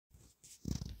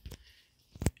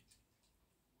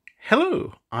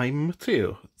Hello, I'm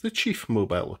Matteo, the Chief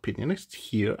Mobile Opinionist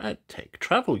here at Tech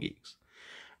Travel Geeks.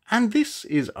 And this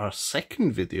is our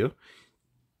second video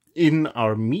in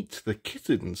our Meet the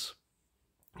Kittens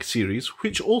series,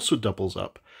 which also doubles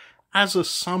up as a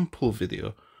sample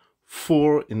video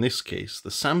for, in this case, the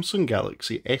Samsung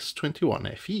Galaxy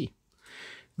S21 FE.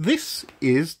 This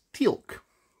is Teal'c.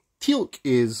 Teal'c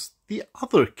is the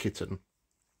other kitten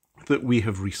that we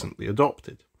have recently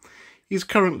adopted. He's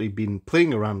currently been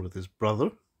playing around with his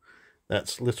brother.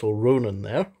 That's little Ronan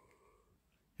there.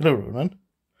 Hello, Ronan.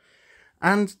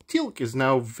 And Teal'c is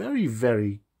now very,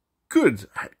 very good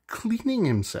at cleaning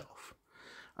himself.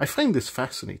 I find this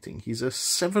fascinating. He's a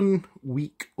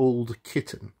 7-week-old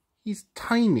kitten. He's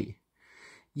tiny,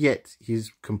 yet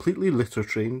he's completely litter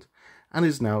trained and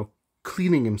is now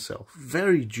cleaning himself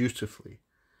very dutifully.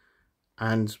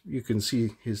 And you can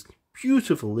see his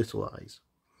beautiful little eyes.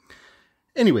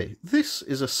 Anyway, this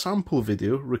is a sample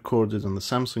video recorded on the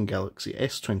Samsung Galaxy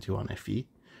S21 FE.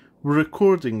 We're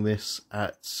recording this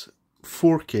at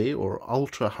 4K or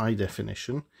ultra high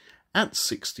definition at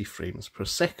 60 frames per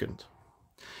second.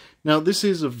 Now this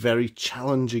is a very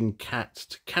challenging cat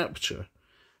to capture.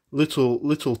 Little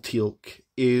Teal'c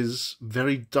is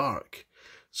very dark,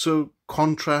 so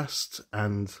contrast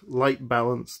and light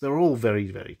balance, they're all very,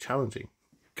 very challenging.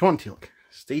 Come on, Teal'c,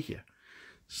 stay here.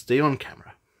 Stay on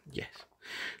camera. Yes.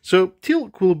 So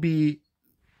Teal'c will be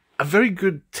a very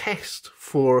good test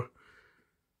for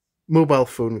mobile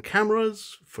phone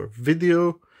cameras, for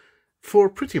video, for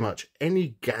pretty much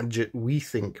any gadget we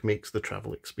think makes the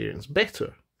travel experience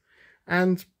better.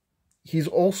 And he's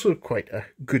also quite a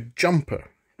good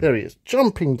jumper. There he is,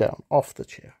 jumping down off the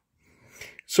chair.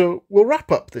 So we'll wrap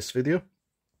up this video.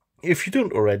 If you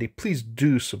don't already, please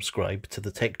do subscribe to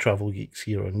the Tech Travel Geeks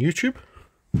here on YouTube.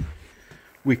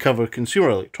 We cover consumer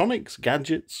electronics,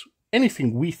 gadgets,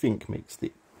 anything we think makes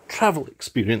the travel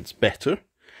experience better,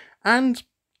 and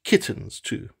kittens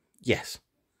too. Yes.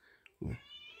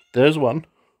 There's one,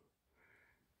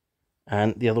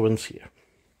 and the other one's here.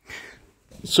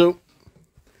 So,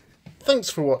 thanks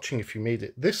for watching if you made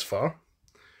it this far.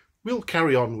 We'll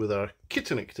carry on with our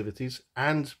kitten activities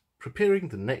and preparing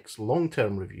the next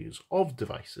long-term reviews of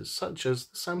devices such as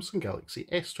the Samsung Galaxy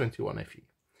S21 FE.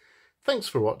 Thanks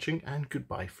for watching and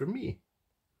goodbye from me.